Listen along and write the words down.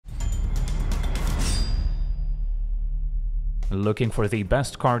Looking for the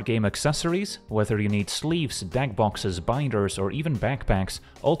best card game accessories? Whether you need sleeves, deck boxes, binders, or even backpacks,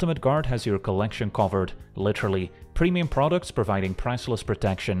 Ultimate Guard has your collection covered. Literally. Premium products providing priceless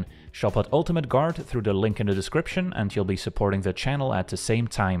protection. Shop at Ultimate Guard through the link in the description and you'll be supporting the channel at the same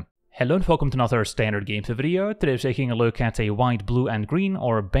time. Hello and welcome to another Standard Games video. Today we're taking a look at a white, blue and green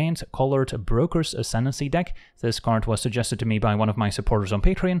or Bant colored Broker's Ascendancy deck. This card was suggested to me by one of my supporters on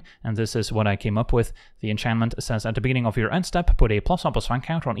Patreon, and this is what I came up with. The enchantment says at the beginning of your end step, put a +1/+1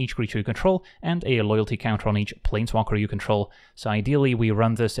 counter on each creature you control and a loyalty counter on each planeswalker you control. So ideally we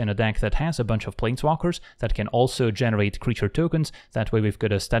run this in a deck that has a bunch of planeswalkers that can also generate creature tokens. That way we've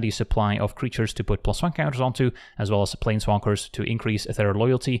got a steady supply of creatures to put +1 counters onto, as well as planeswalkers to increase their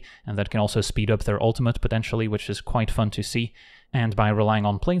loyalty, and that can also speed up their ultimate potentially, which is quite fun to see. And by relying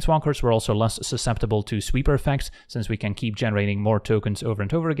on planeswalkers, we're also less susceptible to sweeper effects, since we can keep generating more tokens over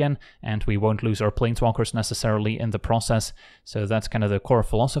and over again, and we won't lose our planeswalkers necessarily in the process. So that's kind of the core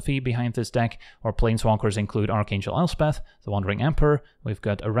philosophy behind this deck. Our planeswalkers include Archangel Elspeth, the Wandering Emperor, we've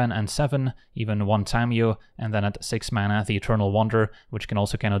got a Wrenn and 7, even one Tamiyo, and then at 6 mana, the Eternal Wonder, which can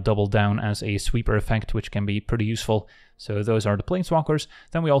also kind of double down as a sweeper effect, which can be pretty useful. So those are the planeswalkers.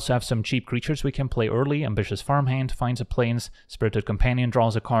 Then we also have some cheap creatures we can play early. Ambitious Farmhand finds a plains, Spirited Companion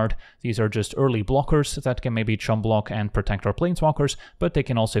draws a card. These are just early blockers that can maybe chum block and protect our planeswalkers, but they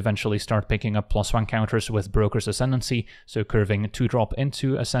can also eventually start picking up +1 counters with Broker's Ascendancy, so curving 2-drop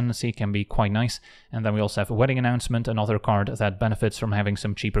into Ascendancy can be quite nice. And then we also have Wedding Announcement, another card that benefits from having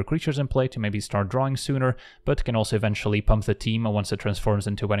some cheaper creatures in play to maybe start drawing sooner, but can also eventually pump the team once it transforms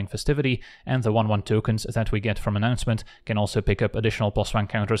into Wedding Festivity. And the 1/1 tokens that we get from Announcement can also pick up additional +1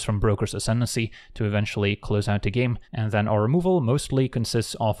 counters from Broker's Ascendancy to eventually close out the game. And then our removal mostly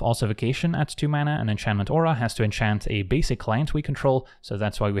consists of Ossification at 2 mana, and Enchantment Aura has to enchant a basic land we control, so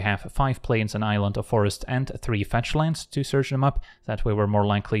that's why we have 5 plains, an island, a forest, and 3 fetch lands to search them up. That way we're more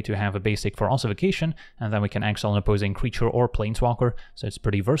likely to have a basic for Ossification, and then we can exile an opposing creature or planeswalker, so it's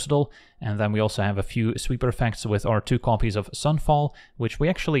pretty versatile. And then we also have a few sweeper effects with our 2 copies of Sunfall, which we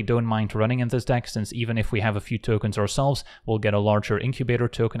actually don't mind running in this deck, since even if we have a few tokens ourselves, we'll get a larger incubator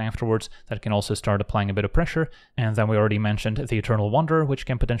token afterwards that can also start applying a bit of pressure. And then we already mentioned the Eternal Wonder, which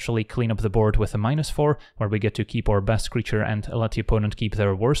can potentially clean up the board with a -4, where we get to keep our best creature and let the opponent keep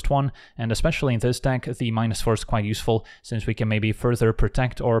their worst one. And especially in this deck, the -4 is quite useful, since we can maybe further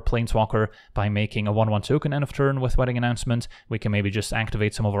protect our planeswalker by making a 1/1 token end of turn with Wedding Announcement. We can maybe just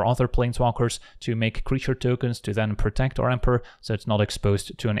activate some of our other planeswalkers to make creature tokens to then protect our Emperor, so it's not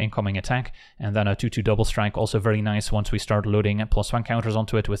exposed to an incoming attack. And then a 2/2 double strike, also very nice once we start loading +1 counters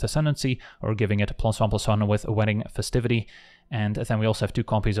onto it with Ascendancy, or giving it +1/+1 with Wedding Festivity. And then we also have 2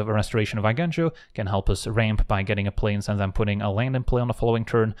 copies of a Restoration of Archangel, can help us ramp by getting a plains and then putting a land in play on the following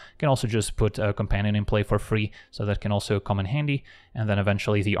turn. Can also just put a companion in play for free, so that can also come in handy. And then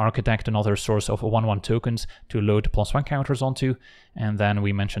eventually the Architect, another source of 1/1 tokens to load +1 counters onto. And then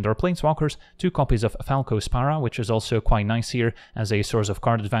we mentioned our planeswalkers, 2 copies of Falco Spara, which is also quite nice here as a source of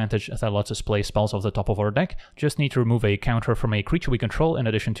card advantage that lets us play spells off the top of our deck. Just need to remove a counter from a creature we control in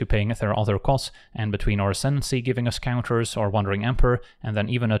addition to paying their other costs, and between our Ascendancy giving us counters, or Wandering Emperor, and then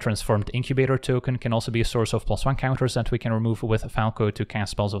even a transformed incubator token can also be a source of +1 counters that we can remove with Falco to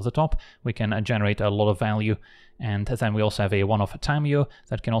cast spells off the top. We can generate a lot of value. And then we also have a 1-off Tamiyo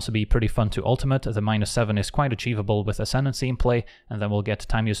that can also be pretty fun to ultimate. The -7 is quite achievable with Ascendancy in play, and then we'll get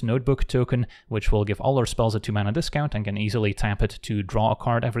Tamiyo's Notebook token, which will give all our spells a 2 mana discount and can easily tap it to draw a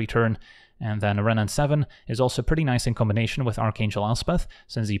card every turn. And then Wrenn and 7 is also pretty nice in combination with Archangel Elspeth,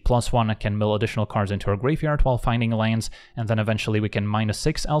 since the +1 can mill additional cards into our graveyard while finding lands, and then eventually we can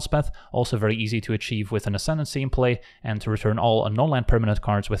 -6 Elspeth, also very easy to achieve with an Ascendancy in play, and to return all non-land permanent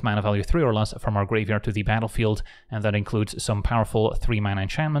cards with mana value 3 or less from our graveyard to the battlefield, and that includes some powerful 3 mana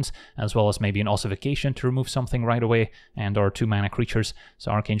enchantments, as well as maybe an Ossification to remove something right away, and our 2 mana creatures.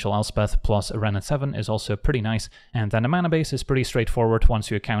 So Archangel Elspeth plus Wrenn and 7 is also pretty nice. And then the mana base is pretty straightforward once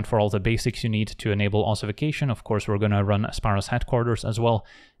you account for all the basic you need to enable Ossification. Of course, we're going to run Spara's Headquarters as well.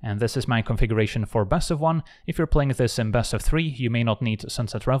 And this is my configuration for best of 1. If you're playing this in best of 3, you may not need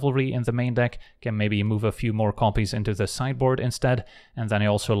Sunset Revelry in the main deck, can maybe move a few more copies into the sideboard instead. And then I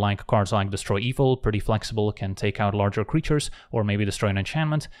also like cards like Destroy Evil, pretty flexible, can take out larger creatures, or maybe destroy an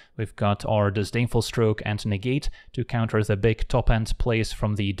enchantment. We've got our Disdainful Stroke and Negate to counter the big top-end plays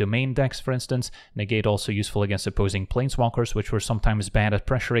from the Domain decks, for instance. Negate also useful against opposing planeswalkers, which were sometimes bad at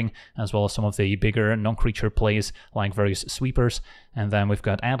pressuring, as well as some of the bigger non-creature plays like various sweepers. And then we've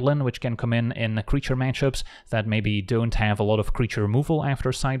got Adlin, which can come in creature matchups that maybe don't have a lot of creature removal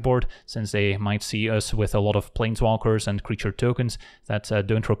after sideboard, since they might see us with a lot of planeswalkers and creature tokens that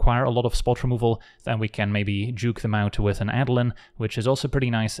don't require a lot of spot removal. Then we can maybe juke them out with an Adlin, which is also pretty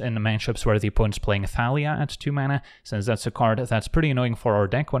nice in matchups where the opponent's playing Thalia at 2 mana, since that's a card that's pretty annoying for our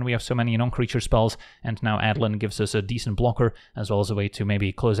deck when we have so many non-creature spells, and now Adlin gives us a decent blocker, as well as a way to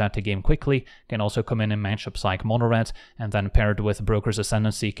maybe close out the game quickly. Can also come in matchups like Mono Red, and then paired with Broker's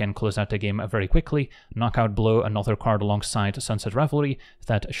Ascendancy can close out the game very quickly. Knockout Blow, another card alongside Sunset Revelry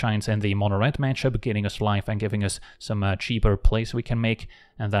that shines in the Mono Red matchup, getting us life and giving us some cheaper plays we can make.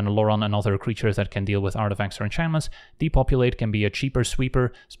 And then Loran, another creature that can deal with artifacts or enchantments. Depopulate can be a cheaper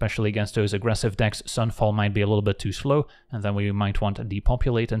sweeper, especially against those aggressive decks. Sunfall might be a little bit too slow, and then we might want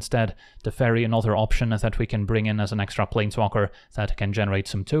Depopulate instead. Teferi, another option that we can bring in as an extra planeswalker that can generate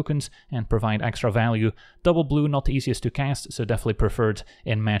some tokens and provide extra value. Double blue, not the easiest to cast, so definitely preferred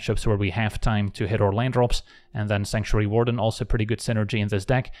in matchups where we have time to hit our land drops. And then Sanctuary Warden, also pretty good synergy in this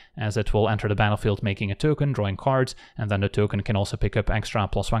deck, as it will enter the battlefield making a token, drawing cards, and then the token can also pick up extra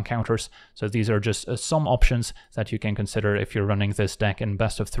 +1 counters. So these are just some options that you can consider if you're running this deck in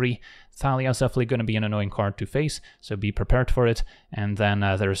best of 3. Thalia is definitely going to be an annoying card to face, so be prepared for it. And then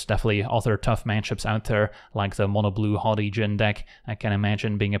there's definitely other tough matchups out there, like the Mono Blue Haughty Djinn deck. I can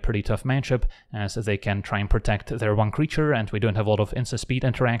imagine being a pretty tough matchup, as they can try and protect their one creature, and we don't have a lot of instant speed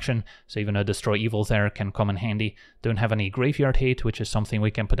interaction, so even a Destroy Evil there can come in handy. Don't have any graveyard hate, which is something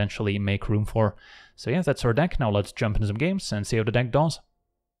we can potentially make room for. So yeah, that's our deck. Now let's jump into some games and see how the deck does.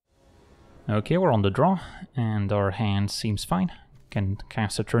 Okay, we're on the draw, and our hand seems fine. Can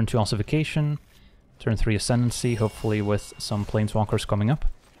cast a turn 2 Ossification, turn 3 Ascendancy, hopefully with some planeswalkers coming up.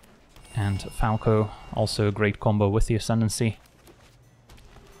 And Falco, also a great combo with the Ascendancy,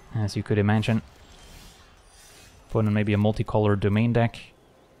 as you could imagine. Opponent maybe a multicolored domain deck.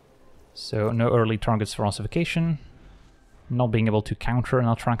 So no early targets for Ossification. Not being able to counter an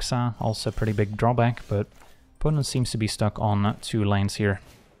Altraxa, also a pretty big drawback, but opponent seems to be stuck on 2 lands here.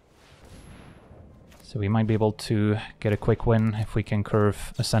 So we might be able to get a quick win if we can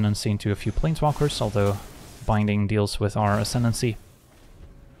curve Ascendancy into a few planeswalkers, although Binding deals with our Ascendancy.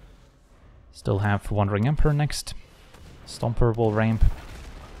 Still have Wandering Emperor next. Stomper will ramp.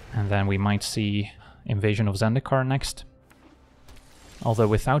 And then we might see Invasion of Zendikar next. Although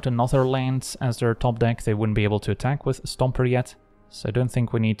without another land as their top deck, they wouldn't be able to attack with Stomper yet. So I don't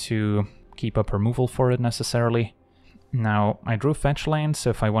think we need to keep up removal for it necessarily. Now, I drew fetch lands, so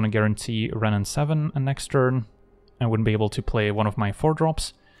if I want to guarantee Renin 7 next turn, I wouldn't be able to play one of my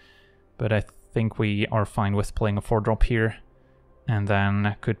 4-drops. But I think we are fine with playing a 4-drop here. And then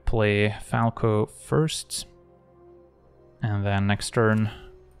I could play Falco first. And then next turn,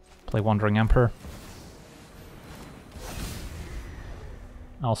 play Wandering Emperor.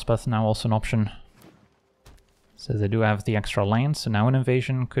 Elspeth now also an option. So they do have the extra land, so now an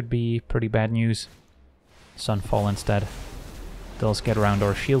invasion could be pretty bad news. Sunfall instead. Does get around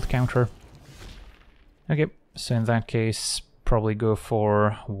our shield counter. Okay, so in that case, probably go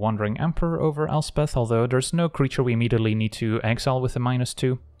for Wandering Emperor over Elspeth, although there's no creature we immediately need to exile with a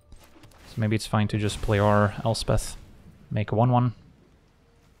 -2. So maybe it's fine to just play our Elspeth, make a 1/1.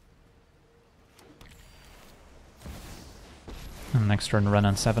 And next turn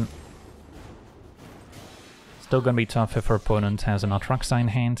Renin 7. Still gonna be tough if our opponent has an Altraxa in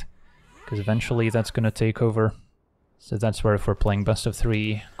hand, because eventually that's gonna take over. So that's where if we're playing best of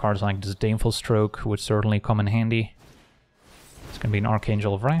 3, cards like Disdainful Stroke would certainly come in handy. It's gonna be an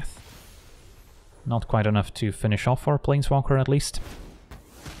Archangel of Wrath. Not quite enough to finish off our Planeswalker at least.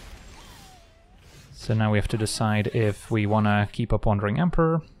 So now we have to decide if we wanna keep up Wandering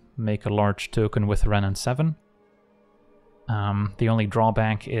Emperor, make a large token with Renin 7. The only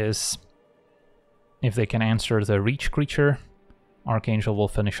drawback is if they can answer the reach creature, Archangel will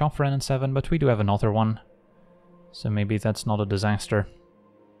finish off Renin 7, but we do have another one, so maybe that's not a disaster.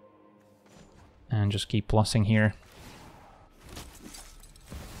 And just keep plussing here.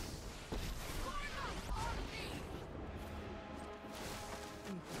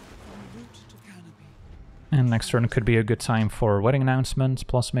 And next turn could be a good time for Wedding Announcement,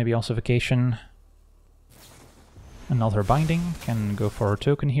 plus maybe Ossification. Another Binding, can go for a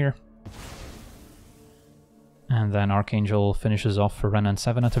token here. And then Archangel finishes off for Renin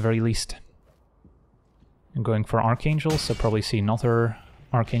 7 at the very least. I'm going for Archangel, so probably see another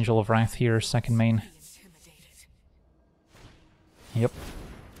Archangel of Wrath here, second main. Yep.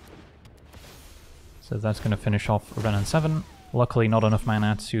 So that's going to finish off Renin 7. Luckily not enough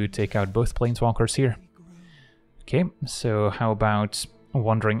mana to take out both Planeswalkers here. Okay, so how about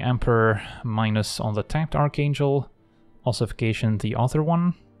Wandering Emperor minus on the tapped Archangel, Ossification the other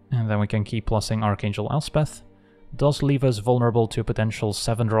one, and then we can keep plussing Archangel Elspeth. Does leave us vulnerable to potential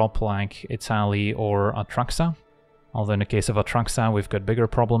 7-drop like Italy or Atraxa. Although in the case of Atraxa we've got bigger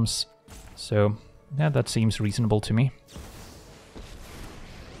problems. So yeah, that seems reasonable to me.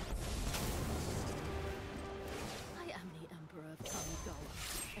 I am the Emperor of Falco,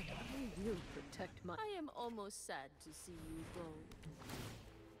 and I will protect my... I am almost sad to see you go.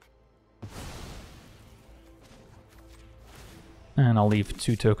 And I'll leave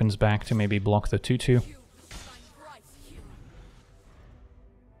 2 tokens back to maybe block the 2/2.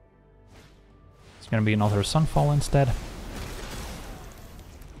 It's gonna be another Sunfall instead.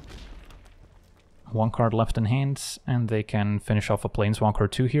 1 card left in hand, and they can finish off a Planeswalker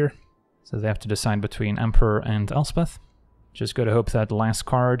 2 here. So they have to decide between Emperor and Elspeth. Just gotta hope that last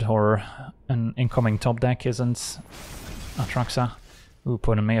card or an incoming top deck isn't Atraxa. Ooh,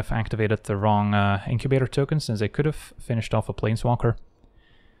 opponent may have activated the wrong incubator token, since they could have finished off a Planeswalker.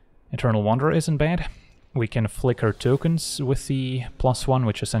 Eternal Wanderer isn't bad. We can flicker tokens with the +1,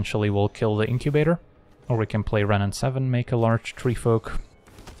 which essentially will kill the incubator. Or we can play Ren and 7, make a large tree folk.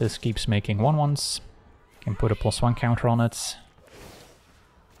 This keeps making 1/1s. Can put a +1 counter on it.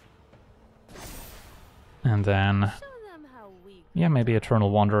 And then... yeah, maybe Eternal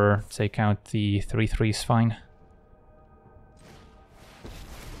Wanderer, take out the 3/3's fine.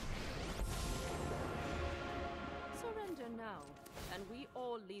 Surrender now, and we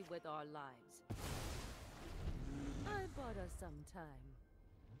all leave with our lives. I bought us some time.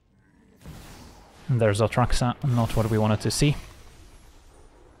 And there's Atraxa, not what we wanted to see.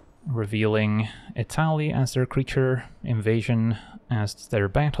 Revealing Italy as their creature, Invasion as their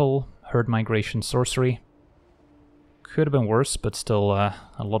battle, Herd Migration Sorcery. Could have been worse, but still a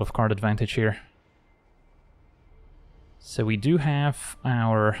lot of card advantage here. So we do have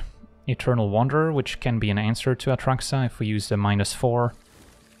our Eternal Wanderer, which can be an answer to Atraxa if we use the -4.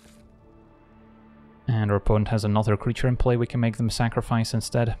 And our opponent has another creature in play, we can make them sacrifice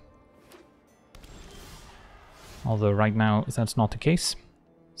instead. Although right now that's not the case.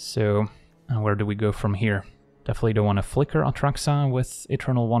 So where do we go from here? Definitely don't want to flicker Atraxa with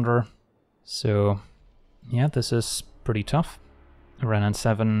Eternal Wanderer. So yeah, this is pretty tough. Ren and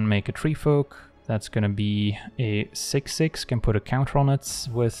 7 make a tree folk. That's gonna be a 6/6, can put a counter on it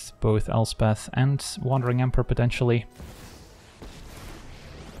with both Elspeth and Wandering Emperor potentially.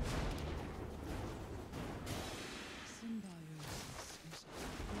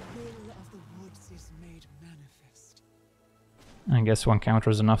 I guess 1 counter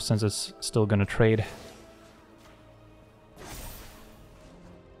is enough since it's still gonna trade.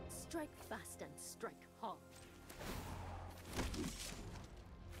 Strike fast and strike hard.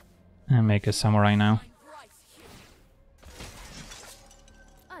 And make a samurai now.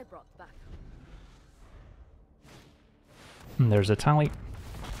 I brought back. And there's a tally.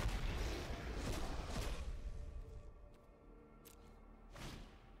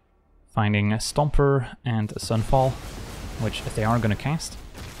 Finding a Stomper and a Sunfall, which they are going to cast.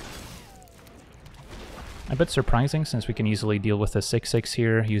 A bit surprising, since we can easily deal with the 6/6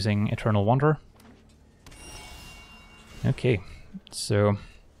 here using Eternal Wanderer. Okay, so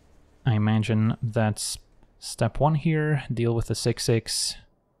I imagine that's step 1 here, deal with the 6/6.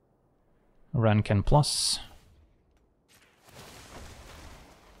 Ren can plus.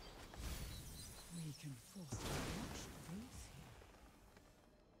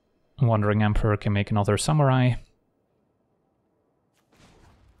 Wandering Emperor can make another samurai.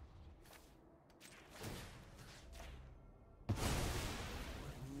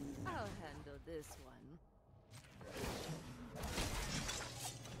 I'll handle this one.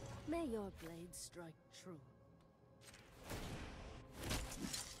 May your blade strike true.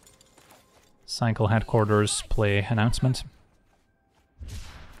 Cycle Headquarters play Announcement.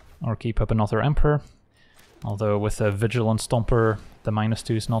 Or keep up another Emperor. Although with a Vigilant Stomper, the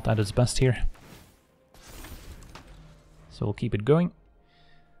 -2 is not at its best here. So we'll keep it going.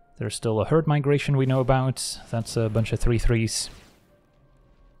 There's still a Herd Migration we know about. That's a bunch of 3/3s.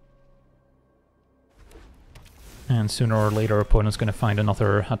 And sooner or later our opponent's going to find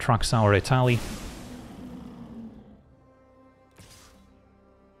another Atraxa or Italy.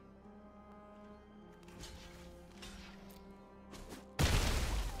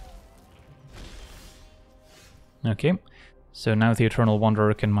 Okay, so now the Eternal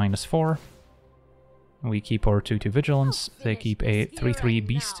Wanderer can -4. We keep our 2/2 Vigilance, they keep a 3/3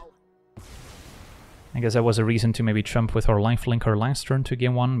 Beast. I guess that was a reason to maybe jump with our Lifelinker last turn to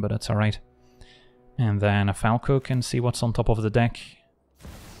game 1, but that's alright. And then a Falco can see what's on top of the deck.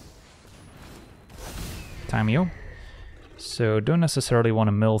 Tameo. So don't necessarily want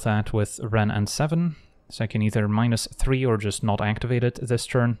to mill that with Ren and 7. So I can either -3 or just not activate it this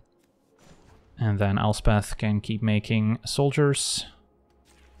turn. And then Elspeth can keep making soldiers.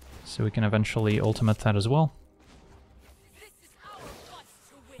 So we can eventually ultimate that as well.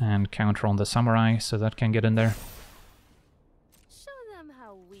 And counter on the samurai, so that can get in there. Show them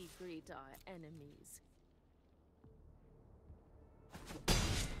how we greet our enemies.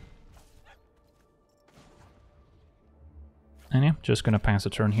 And yeah, just gonna pass a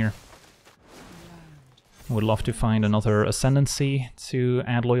turn here. Would love to find another Ascendancy to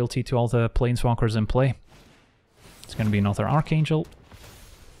add loyalty to all the planeswalkers in play. It's gonna be another Archangel.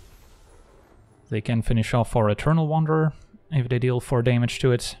 They can finish off our Eternal Wanderer if they deal 4 damage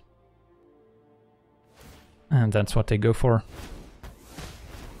to it. And that's what they go for.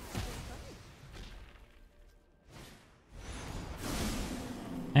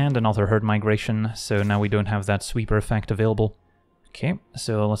 And another herd migration, so now we don't have that sweeper effect available. Okay,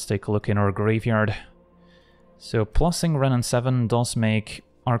 so let's take a look in our graveyard. So plussing Renin 7 does make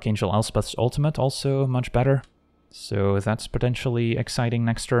Archangel Elspeth's ultimate also much better. So that's potentially exciting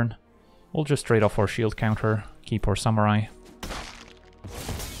next turn. We'll just trade off our shield counter, keep our samurai.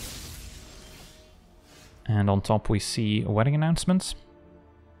 And on top we see wedding announcements.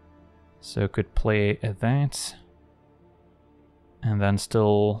 So could play that. And then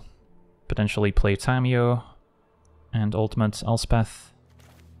still potentially play Tamio and ultimate Elspeth.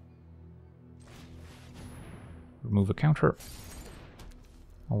 Remove a counter.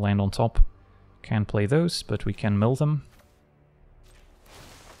 I'll land on top. Can't play those, but we can mill them.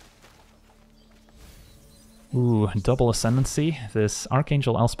 Ooh, double Ascendancy. This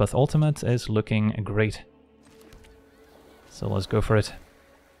Archangel Elspeth ultimate is looking great. So let's go for it.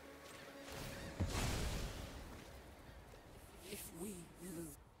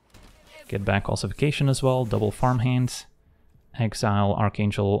 Get back Ossification as well, double farmhand. Exile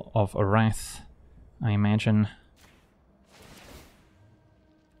Archangel of Arath, I imagine.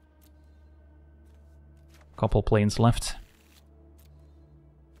 Couple planes left.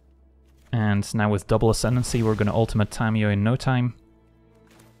 And now with double Ascendancy we're gonna ultimate Tamio in no time.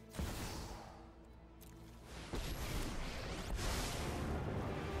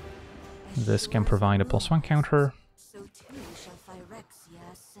 This can provide a +1 counter. So too shall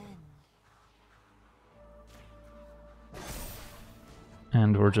Phyrexia ascend.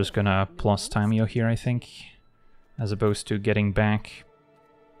 And we're just gonna plus Tamio here, I think, as opposed to getting back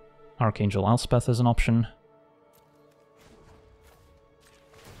Archangel Elspeth as an option.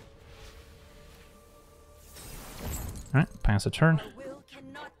 Alright, pass a turn.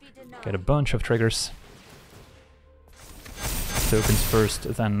 Get a bunch of triggers. Tokens first,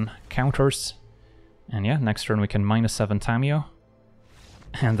 then counters. And yeah, next turn we can -7 Tamio.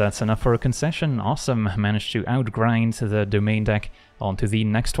 And that's enough for a concession. Awesome, managed to outgrind the domain deck. On to the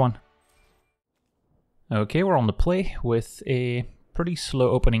next one. Okay, we're on the play with a pretty slow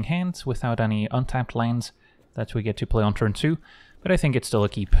opening hand without any untapped lands that we get to play on turn 2. But I think it's still a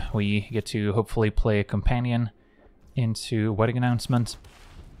keep. We get to hopefully play a companion into Wedding Announcement.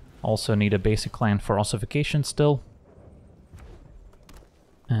 Also need a basic land for Ossification still.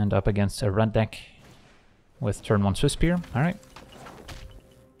 And up against a red deck with turn 1 Swiftspear. Alright.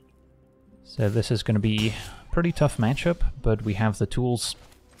 So this is going to be a pretty tough matchup, but we have the tools.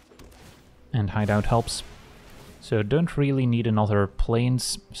 And Hideout helps. So don't really need another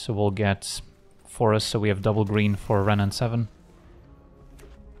planes, so we'll get Forest, so we have double green for Renin 7.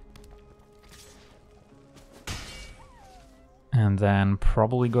 And then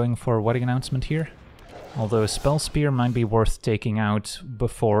probably going for a Wedding Announcement here. Although Spell Spear might be worth taking out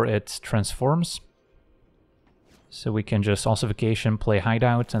before it transforms. So we can just Ossification, play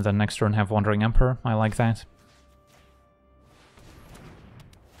Hideout, and then next turn have Wandering Emperor. I like that.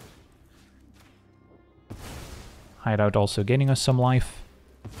 Hideout also gaining us some life.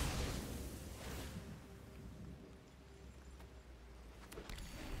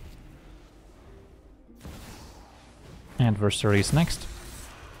 Adversaries next.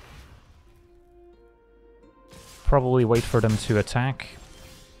 Probably wait for them to attack.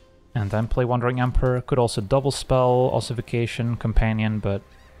 And then play Wandering Emperor. Could also double spell, Ossification, Companion, but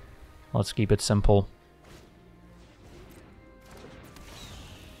let's keep it simple.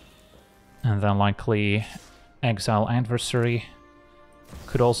 And then likely exile Adversary.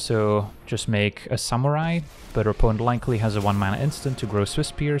 Could also just make a Samurai, but our opponent likely has a 1-mana instant to grow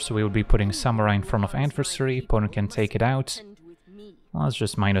Swiftspear, so we would be putting Samurai in front of Adversary. Opponent can take it out. Well, it's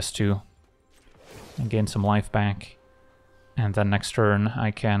just -2. And gain some life back. And then next turn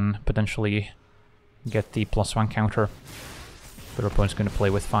I can potentially get the +1 counter. But our opponent's going to play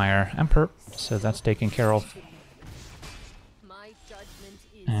with Fire Emperor, so that's taken care of.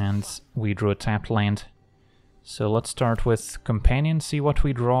 And we drew a tapped land. So let's start with Companion, see what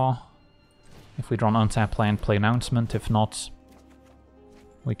we draw. If we draw an untapped land, play Announcement. If not,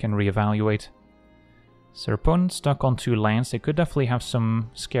 we can reevaluate. So our opponent's stuck on 2 lands. They could definitely have some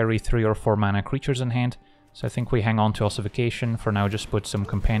scary 3 or 4 mana creatures in hand. So I think we hang on to Ossification. For now, just put some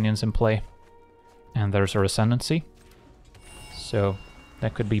Companions in play. And there's our Ascendancy. So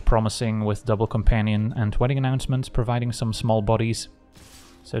that could be promising with double Companion and Wedding Announcements, providing some small bodies.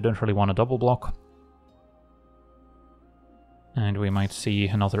 So I don't really want a double block. And we might see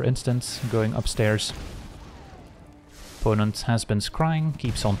another instance going upstairs. Opponent has been scrying,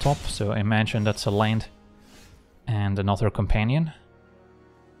 keeps on top, so I imagine that's a land and another Companion.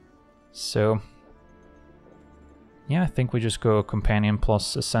 So yeah, I think we just go Companion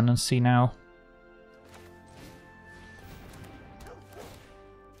plus Ascendancy now.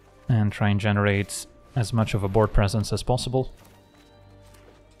 And try and generate as much of a board presence as possible.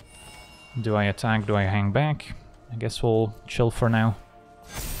 Do I attack? Do I hang back? I guess we'll chill for now.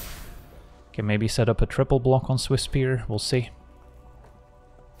 Can maybe set up a triple block on Swift Spear, we'll see.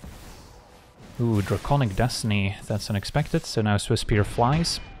 Ooh, Draconic Destiny, that's unexpected, so now Swift Spear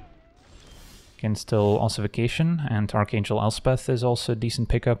flies. Can still Ossification, and Archangel Elspeth is also a decent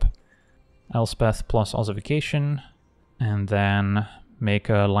pickup. Elspeth plus Ossification, and then make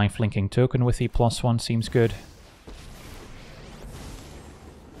a life-linking token with the +1 seems good.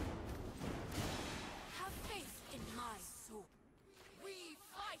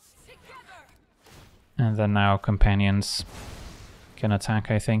 And then now Companions can attack,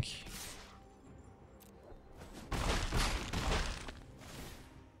 I think.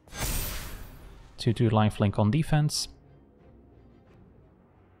 To do lifelink on defense.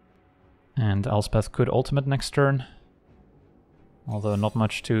 And Elspeth could ultimate next turn. Although not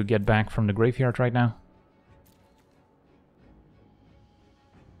much to get back from the graveyard right now.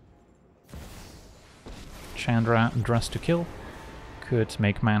 Chandra, Dress to Kill. Could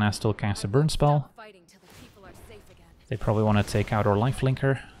make mana still cast a burn spell. They probably want to take out our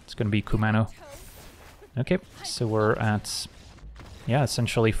lifelinker. It's going to be Kumano. Okay, so we're at, yeah,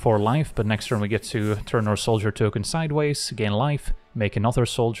 essentially 4 life, but next turn we get to turn our soldier token sideways, gain life, make another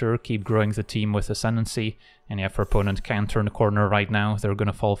soldier, keep growing the team with Ascendancy, and yeah, if our opponent can't turn the corner right now, they're going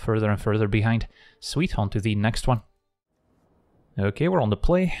to fall further and further behind. Sweet, on to the next one. Okay, we're on the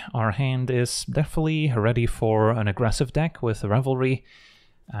play. Our hand is definitely ready for an aggressive deck with Revelry.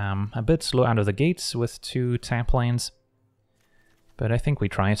 A bit slow out of the gates with 2 tap lands, but I think we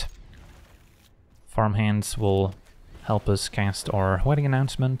try it. Farm hands will help us cast our Wedding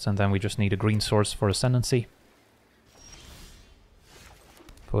Announcement, and then we just need a green source for Ascendancy.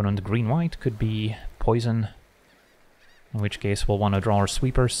 Opponent green-white could be poison, in which case we'll want to draw our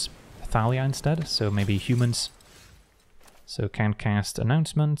sweepers. Thalia instead, so maybe humans. So can't cast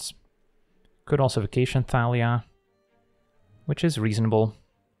Announcements. Could also Vacation Thalia, which is reasonable.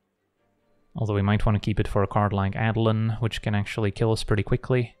 Although we might want to keep it for a card like Adeline, which can actually kill us pretty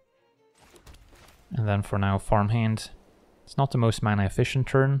quickly. And then for now, Farmhand. It's not the most mana efficient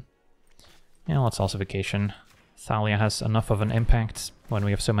turn. Yeah, let's also Vacation. Thalia has enough of an impact when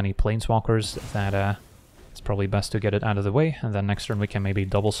we have so many Planeswalkers that it's probably best to get it out of the way, and then next turn we can maybe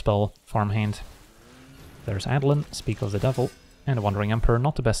double spell Farmhand. There's Adeline, Speak of the Devil, and a Wandering Emperor.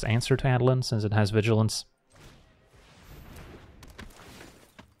 Not the best answer to Adeline since it has Vigilance.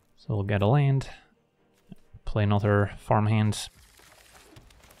 So we'll get a land, play another Farmhand,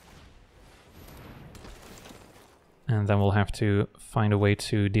 and then we'll have to find a way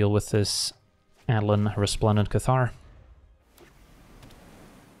to deal with this Adeline Resplendent Cathar.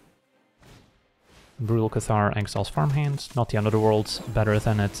 Brutal Cathar exiles Farmhand, not the Underworld, better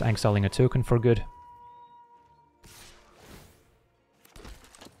than it exiling a token for good.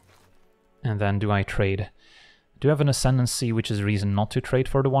 And then do I trade? I do have an Ascendancy, which is a reason not to trade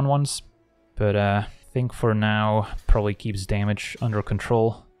for the 1/1s, but I think for now probably keeps damage under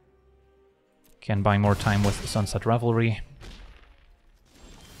control. Can buy more time with Sunset Revelry.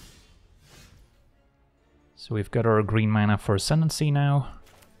 So we've got our green mana for Ascendancy now.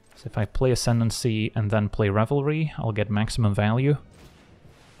 So if I play Ascendancy and then play Revelry, I'll get maximum value.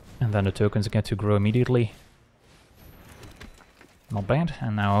 And then the tokens get to grow immediately. Not bad.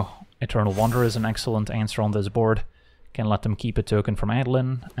 And now Eternal Wanderer is an excellent answer on this board. Can let them keep a token from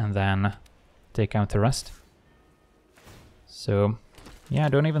Adeline and then take out the rest. So yeah, I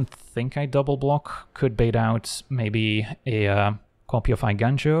don't even think I double block. Could bait out maybe a copy of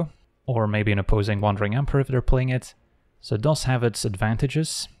Iganjo, or maybe an opposing Wandering Emperor if they're playing it. So it does have its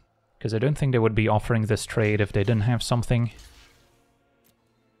advantages, because I don't think they would be offering this trade if they didn't have something.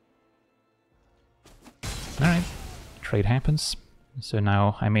 Alright, trade happens. So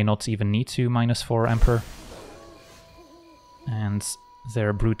now I may not even need to -4 Emperor. and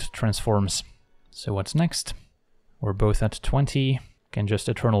their Brute transforms. So what's next? We're both at 20. Can just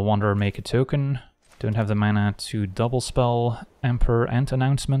Eternal Wanderer make a token. Don't have the mana to double spell Emperor and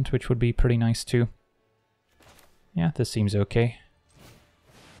Announcement, which would be pretty nice too. Yeah, this seems okay.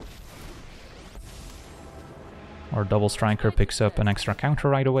 Our double striker picks up an extra counter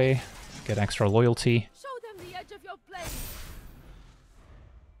right away. Get extra loyalty. Show them the edge of your blade.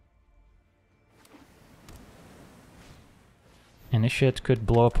 Initiate could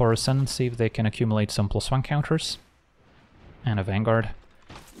blow up our Ascendancy if they can accumulate some +1 counters. And a Vanguard.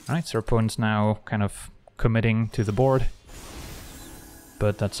 Alright, so our opponent's now kind of committing to the board.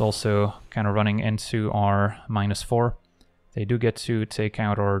 But that's also kind of running into our -4. They do get to take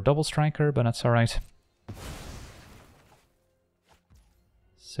out our double striker, but that's alright.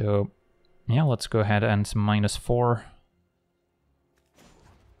 So, yeah, let's go ahead and -4.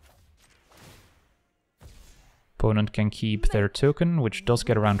 Opponent can keep their token, which does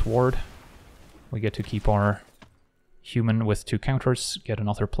get around ward. We get to keep our human with 2 counters, get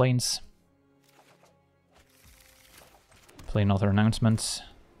another planes. Play another announcement,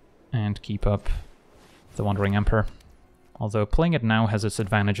 and keep up the Wandering Emperor. Although playing it now has its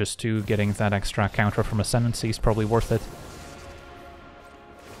advantages too, getting that extra counter from Ascendancy is probably worth it.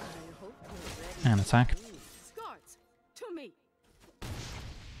 And attack. Guards, to me.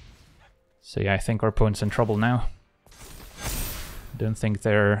 So yeah, I think our opponent's in trouble now. Don't think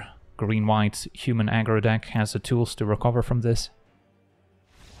their green-white human aggro deck has the tools to recover from this.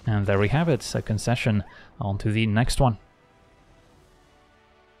 And there we have it, a concession. On to the next one.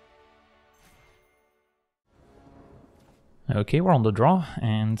 Okay, we're on the draw,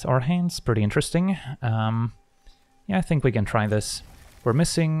 and our hand's pretty interesting. Yeah, I think we can try this. We're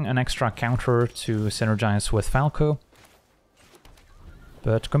missing an extra counter to synergize with Falco.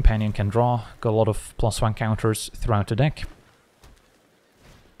 But Companion can draw, got a lot of +1 counters throughout the deck.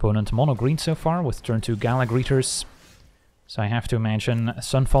 Opponent mono green so far with turn 2 Gala Greeters. So I have to imagine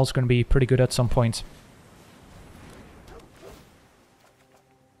Sunfall's going to be pretty good at some point.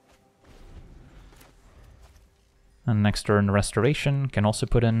 And next turn Restoration, can also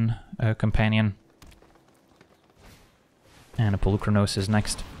put in a Companion. And a Polukranos is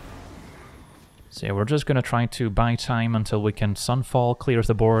next. So yeah, we're just gonna try to buy time until we can Sunfall, clear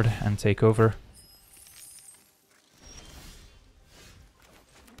the board, and take over.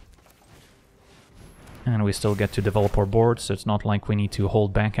 And we still get to develop our board, so it's not like we need to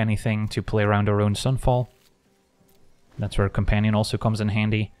hold back anything to play around our own Sunfall. That's where Companion also comes in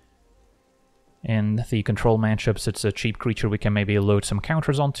handy. In the control matchups, it's a cheap creature we can maybe load some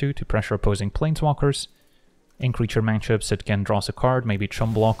counters onto to pressure opposing planeswalkers. In creature matchups, it can draw us a card, maybe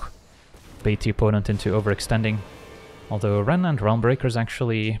chum block, bait the opponent into overextending. Although Ren and Realmbreaker is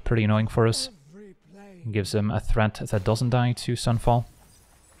actually pretty annoying for us. It gives them a threat that doesn't die to Sunfall.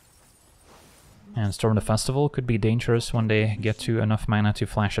 And Storm the Festival could be dangerous when they get to enough mana to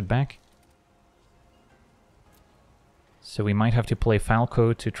flash it back. So we might have to play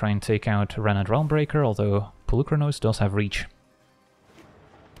Falco to try and take out Ren and Realmbreaker, although Polukranos does have reach.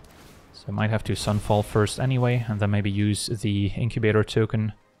 So I might have to Sunfall first anyway, and then maybe use the Incubator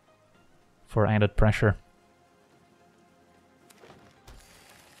token for added pressure.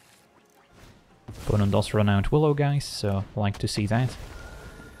 Opponent does run out Willow Guys, so like to see that.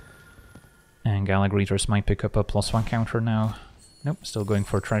 And Gala Greeters might pick up a +1 counter now. Nope, still going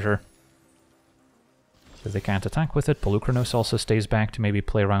for Treasure. So they can't attack with it. Polukranos also stays back to maybe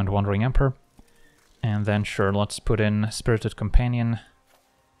play around Wandering Emperor. And then sure, let's put in Spirited Companion.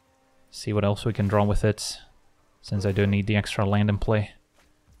 See what else we can draw with it, since I don't need the extra land in play.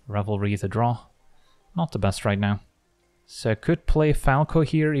 Revelry the draw. Not the best right now. So I could play Falco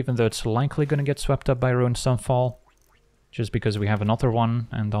here, even though it's likely going to get swept up by our own Sunfall. Just because we have another one,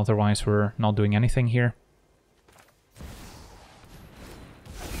 and otherwise we're not doing anything here.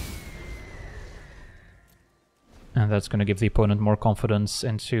 And that's going to give the opponent more confidence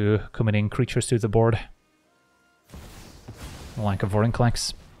into committing creatures to the board. Like a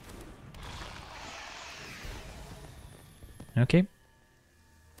Vorinclex. Okay.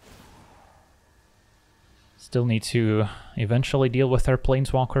 Still need to eventually deal with our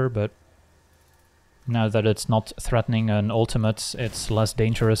Planeswalker, but now that it's not threatening an ultimate, it's less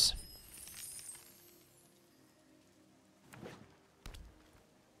dangerous.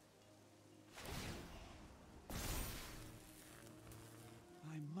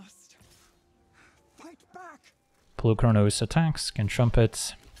 I must fight back. Polukranos attacks, can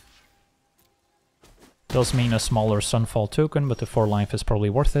trumpet. Does mean a smaller Sunfall token, but the 4 life is probably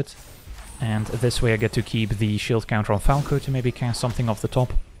worth it. And this way I get to keep the shield counter on Falco to maybe cast something off the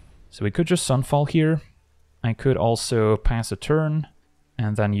top. So we could just Sunfall here. I could also pass a turn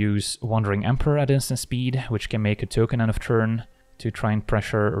and then use Wandering Emperor at instant speed, which can make a token end of turn to try and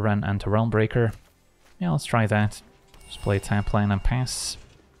pressure Ren and Realmbreaker. Yeah, let's try that. Just play tap land and pass.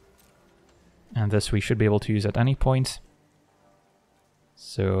 And this we should be able to use at any point.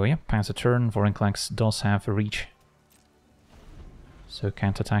 So yeah, pass a turn. Vorinclex does have a reach, so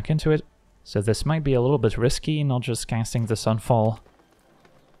can't attack into it. So this might be a little bit risky, not just casting the Sunfall,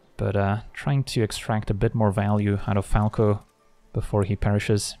 but trying to extract a bit more value out of Falco before he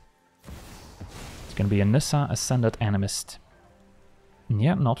perishes. It's going to be a Nissa Ascended Animist. And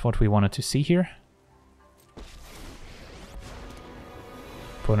yeah, not what we wanted to see here.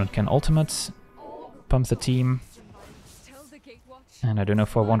 Opponent can ultimate, pump the team, and I don't know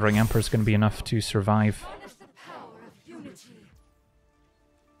if a Wandering Emperor is going to be enough to survive.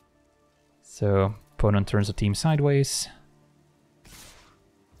 So, opponent turns the team sideways.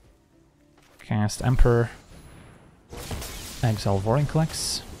 Cast Emperor. Exile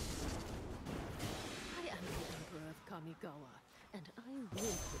Vorinclex.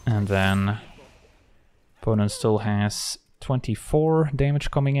 And then opponent still has 24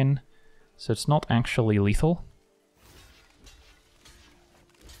 damage coming in, so it's not actually lethal.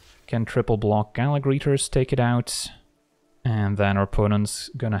 Can triple block Galagreeters, take it out, and then our opponent's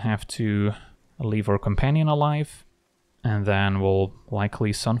gonna have to leave our companion alive, and then we'll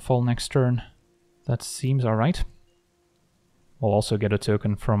likely Sunfall next turn. That seems alright. We'll also get a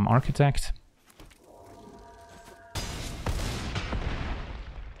token from Architect.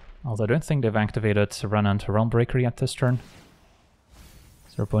 Although I don't think they've activated Run and Realmbreaker yet this turn.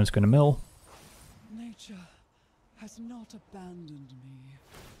 So our opponent's gonna mill. Nature has not abandoned me.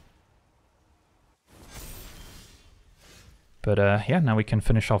 But yeah, now we can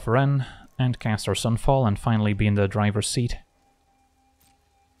finish off Ren and cast our Sunfall and finally be in the driver's seat.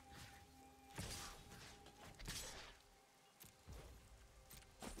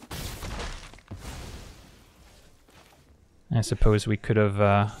 I suppose we could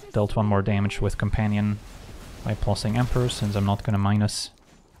have dealt one more damage with Companion by plussing Emperor, since I'm not going to minus.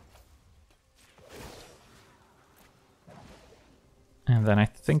 And then I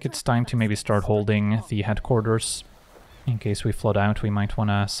think it's time to maybe start holding the headquarters. In case we flood out, we might want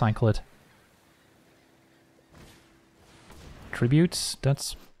to cycle it. Tributes,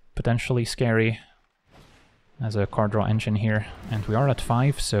 that's potentially scary as a card draw engine here. And we are at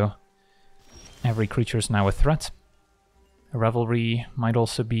 5, so every creature is now a threat. A Revelry might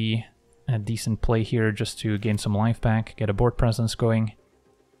also be a decent play here just to gain some life back, get a board presence going.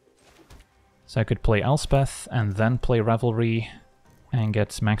 So I could play Elspeth and then play Revelry and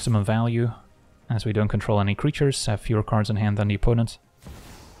get maximum value, as we don't control any creatures, have fewer cards in hand than the opponent.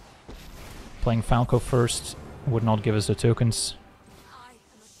 Playing Falco first would not give us the tokens.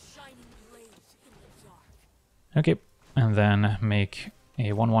 Okay, and then make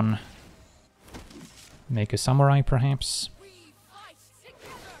a 1/1. Make a Samurai, perhaps.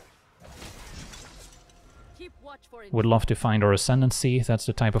 Would love to find our Ascendancy. That's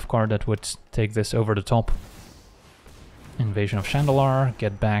the type of card that would take this over the top. Invasion of Chandalar,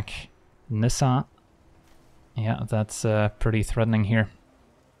 get back Nissa. Yeah, that's pretty threatening here.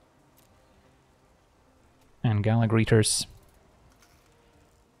 And Galagreeters.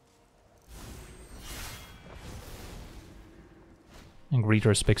 And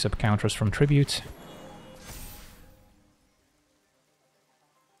Greeters picks up counters from Tribute.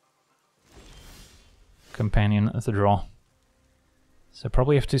 Companion the draw. So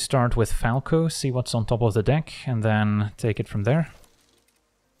probably have to start with Falco, see what's on top of the deck, and then take it from there.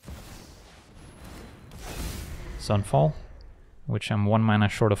 Sunfall, which I'm 1 mana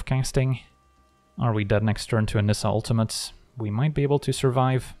short of casting. Are we dead next turn to a Nissa Ultimate? We might be able to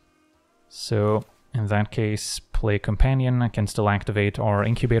survive. So in that case, play Companion. I can still activate our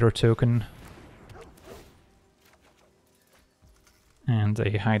Incubator token. And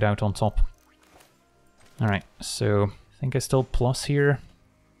a Hideout on top. Alright, so I think I still plus here.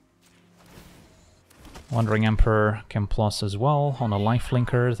 Wandering Emperor can plus as well on a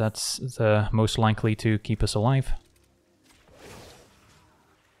lifelinker. That's the most likely to keep us alive.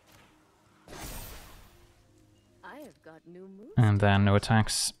 I have got new moves. And then no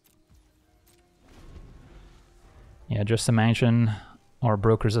attacks. Yeah, just imagine our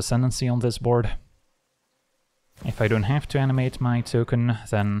Broker's Ascendancy on this board. If I don't have to animate my token,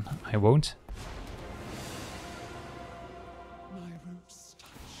 then I won't.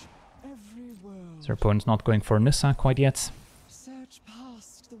 So our opponent's not going for Nissa quite yet,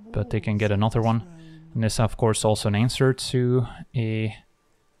 but they can get another one. Nissa, of course, also an answer to a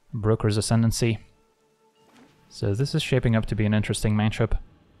Broker's Ascendancy. So this is shaping up to be an interesting matchup.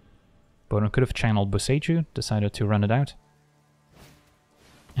 Opponent could have channeled Boseiju, decided to run it out.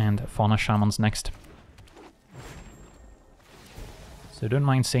 And Fauna Shaman's next. So don't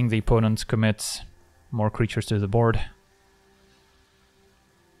mind seeing the opponent commit more creatures to the board.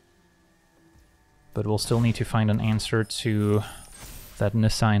 But we'll still need to find an answer to that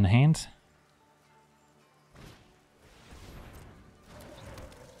Nissa in hand.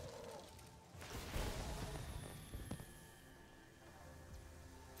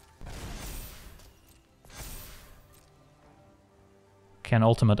 Can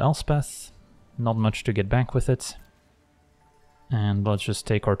ultimate Elspeth, not much to get back with it. And let's just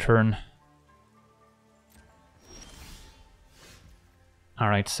take our turn.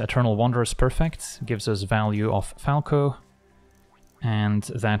 Alright, Eternal Wanderer is perfect, gives us value of Falco, and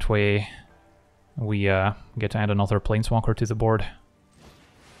that way we get to add another planeswalker to the board.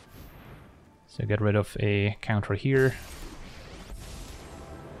 So get rid of a counter here.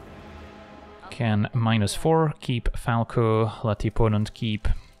 Can -4, keep Falco, let the opponent keep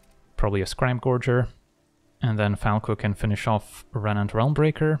probably a Scrap Gorger, and then Falco can finish off Renant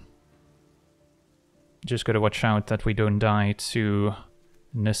Realmbreaker. Just gotta watch out that we don't die to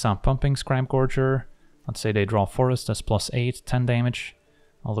Nissa pumping Scrap Gorger. Let's say they draw Forest, that's +8, 10 damage,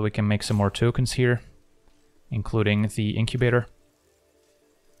 although we can make some more tokens here, including the Incubator.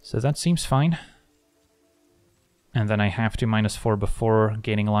 So that seems fine. And then I have to -4 before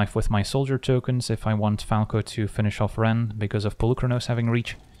gaining life with my soldier tokens if I want Falco to finish off Ren because of Polukranos having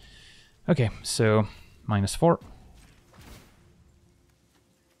reach. Okay, so -4.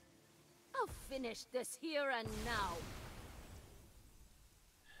 I'll finish this here and now.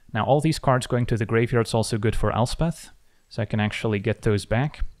 Now all these cards going to the graveyard is also good for Elspeth, so I can actually get those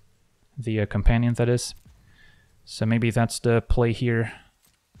back. The companion, that is. So maybe that's the play here.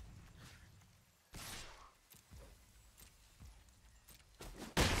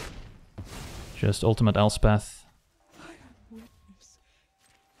 Just ultimate Elspeth. I am witness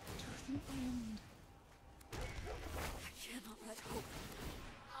to the end. I cannot let hope.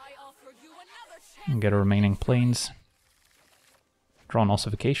 I offer you another chance. And get a remaining planes. Draw an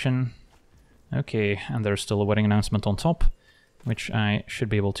Ossification. Okay, and there's still a wedding announcement on top, which I should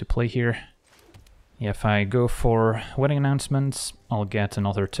be able to play here. Yeah, if I go for wedding announcements, I'll get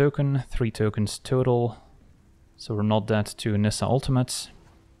another token, 3 tokens total. So we're not dead to Nissa Ultimate.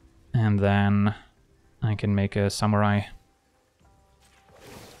 And then I can make a Samurai.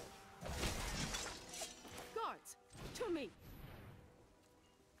 Guards, to me.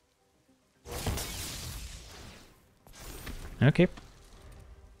 Okay.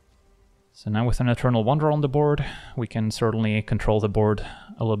 So now with an Eternal Wanderer on the board, we can certainly control the board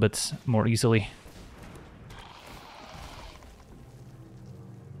a little bit more easily.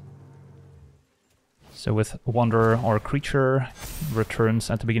 So with Wanderer, our creature returns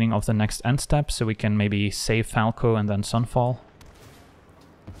at the beginning of the next end step, so we can maybe save Falco and then Sunfall.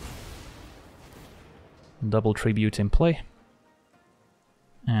 Double Tribute in play.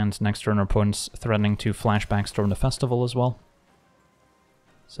 And next turn our opponent's threatening to flashback Storm the Festival as well.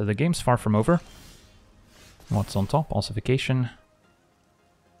 So the game's far from over. What's on top? Ossification.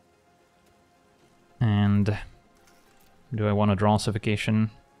 And do I want to draw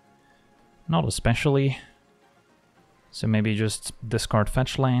Ossification? Not especially. So maybe just discard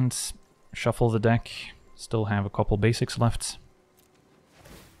fetch lands, shuffle the deck, still have a couple basics left.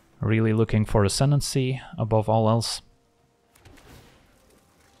 Really looking for Ascendancy above all else.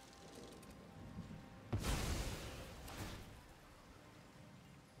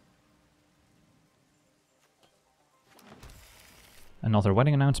 Another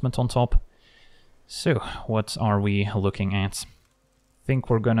wedding announcement on top. So, what are we looking at? I think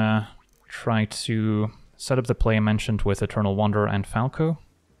we're gonna try to set up the play I mentioned with Eternal Wanderer and Falco.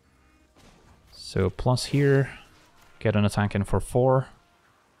 So plus here, get an attack in for 4.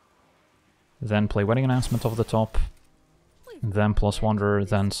 Then play Wedding Announcement over the top. Then plus Wanderer,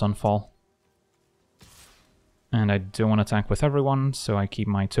 then Sunfall. And I don't want to attack with everyone, so I keep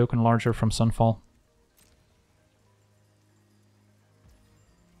my token larger from Sunfall.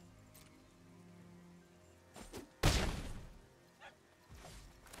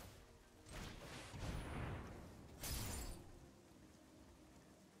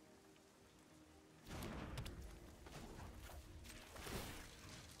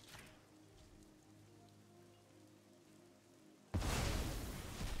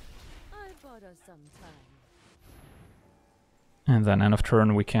 Some time. And then end of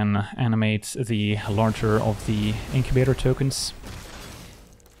turn we can animate the larger of the Incubator tokens.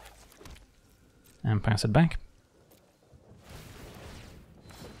 And pass it back.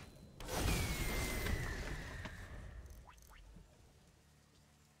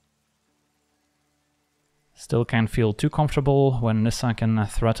 Still can't feel too comfortable when Nissa can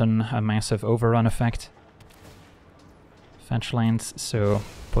threaten a massive overrun effect. Fetch lands, so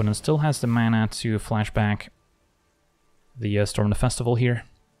opponent still has the mana to flashback the Storm the Festival here.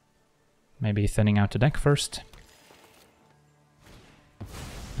 Maybe thinning out the deck first.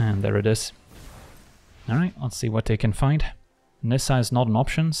 And there it is. Alright, let's see what they can find. Nissa is not an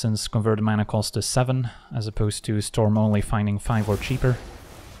option since converted mana cost is 7, as opposed to Storm only finding 5 or cheaper.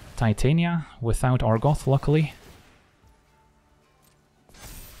 Titania, without Argoth, luckily.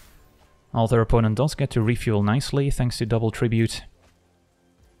 Although their opponent does get to refuel nicely, thanks to double tribute.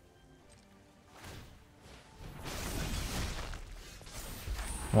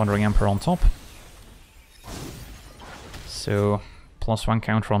 Wandering Emperor on top. So, +1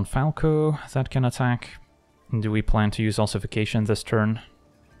 counter on Falco, that can attack. Do we plan to use Ossification this turn?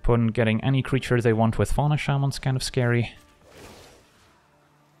 Opponent getting any creature they want with Fauna Shaman's kind of scary.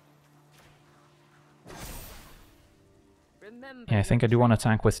 Yeah, I think I do want to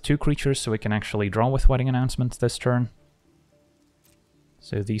attack with 2 creatures so we can actually draw with Wedding Announcement this turn.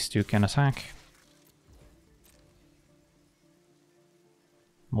 So these 2 can attack.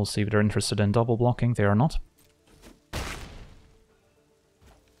 We'll see if they're interested in double blocking. They are not.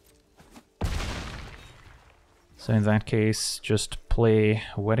 So in that case, just play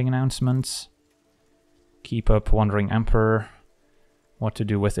Wedding Announcement. Keep up Wandering Emperor. What to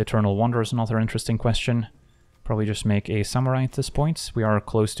do with Eternal Wonder is another interesting question. Probably just make a Samurai at this point. We are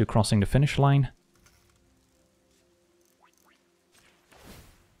close to crossing the finish line.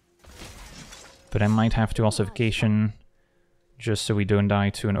 But I might have to Ossification just so we don't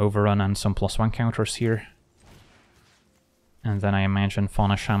die to an overrun and some +1 counters here. And then I imagine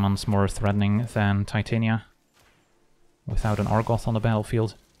Fauna Shaman's more threatening than Titania, without an Argoth on the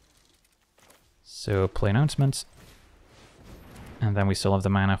battlefield. So play Announcement. And then we still have the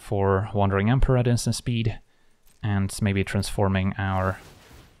mana for Wandering Emperor at instant speed, and maybe transforming our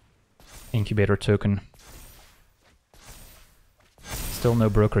Incubator token. Still no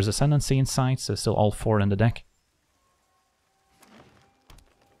Broker's Ascendancy in sight, so still all 4 in the deck.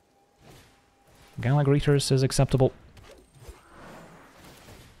 Gala Greeters is acceptable.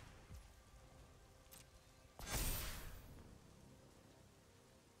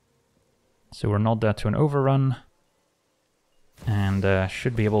 So we're not dead to an overrun. And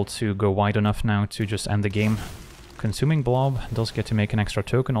should be able to go wide enough now to just end the game. Consuming Blob does get to make an extra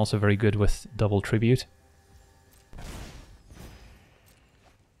token, also very good with double tribute.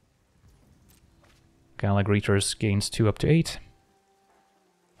 Gala Greeters gains 2 up to 8.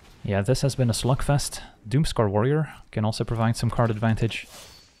 Yeah, this has been a slugfest. Doomscar Warrior can also provide some card advantage.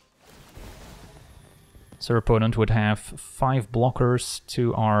 So our opponent would have 5 blockers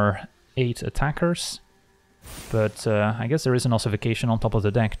to our 8 attackers. But I guess there is an Ossification on top of the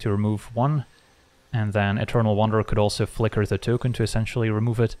deck to remove 1. And then Eternal Wanderer could also flicker the token to essentially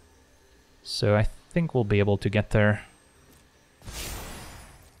remove it. So I think we'll be able to get there.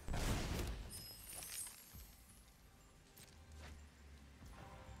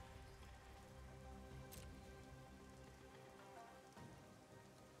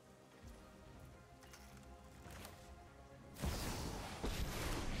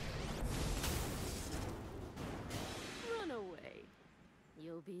 Run away.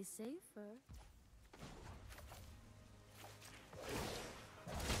 You'll be safer.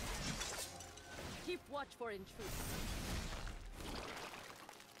 Keep watch for intruders.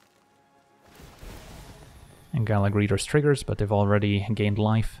 And Gala Greeters triggers, but they've already gained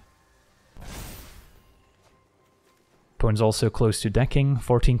life. Opponent's also close to decking,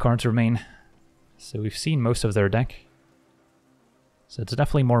 14 cards remain. So we've seen most of their deck. So it's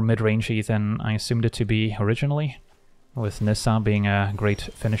definitely more mid-rangey than I assumed it to be originally, with Nissa being a great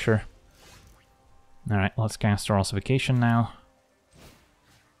finisher. Alright, let's cast our Ossification now.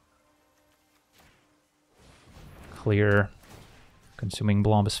 Clear. Consuming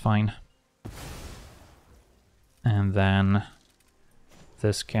Blob is fine. And then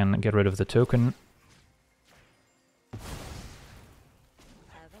this can get rid of the token.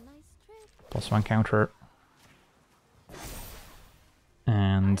 +1 counter.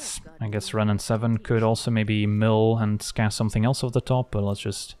 And I guess Ren and 7 could also maybe mill and cast something else off the top, but let's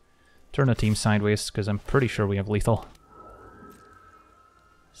just turn the team sideways, because I'm pretty sure we have lethal.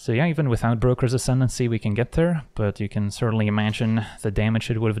 So yeah, even without Broker's Ascendancy we can get there, but you can certainly imagine the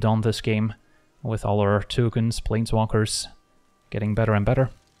damage it would have done this game, with all our tokens, planeswalkers, getting better and better.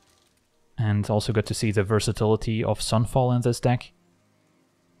 And also good to see the versatility of Sunfall in this deck.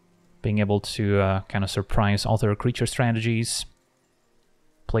 Being able to kind of surprise other creature strategies.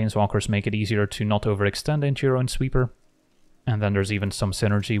 Planeswalkers make it easier to not overextend into your own sweeper. And then there's even some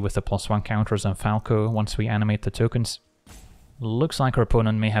synergy with the +1 counters and Falco once we animate the tokens. Looks like our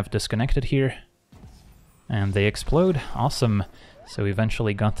opponent may have disconnected here. And they explode. Awesome. So we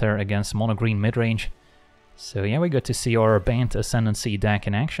eventually got there against mono green midrange. So yeah, we got to see our Bant Ascendancy deck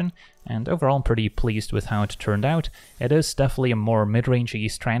in action, and overall I'm pretty pleased with how it turned out. It is definitely a more mid-range-y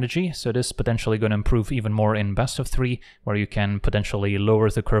strategy, so it is potentially going to improve even more in best of 3, where you can potentially lower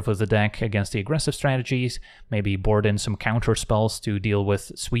the curve of the deck against the aggressive strategies, maybe board in some counter spells to deal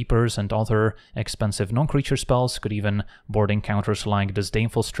with sweepers and other expensive non-creature spells, could even board in counters like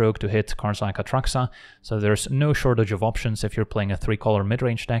Disdainful Stroke to hit cards like Atraxa, so there's no shortage of options if you're playing a 3-color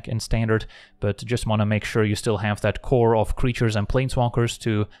mid-range deck in Standard, but just want to make sure you still have that core of creatures and planeswalkers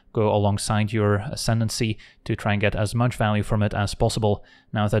to go alongside your Ascendancy to try and get as much value from it as possible.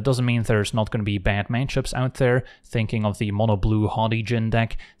 Now that doesn't mean there's not going to be bad matchups out there. Thinking of the mono-blue Haughty Djinn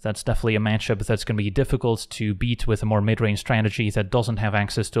deck, that's definitely a matchup that's going to be difficult to beat with a more mid-range strategy that doesn't have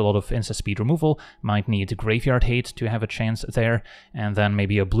access to a lot of instant speed removal, might need Graveyard Hate to have a chance there, and then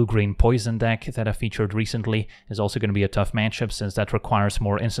maybe a blue-green Poison deck that I featured recently is also going to be a tough matchup since that requires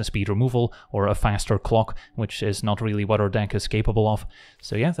more instant speed removal or a faster clock, which is not really what our deck is capable of.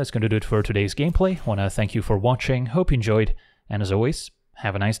 So yeah, that's going to do it for today's gameplay. Want to thank you for watching, hope you enjoyed, and as always,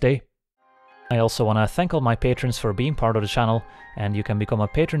 have a nice day. I also want to thank all my patrons for being part of the channel, and you can become a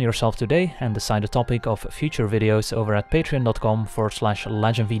patron yourself today and decide the topic of future videos over at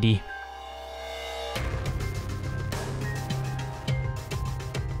patreon.com/legendvd.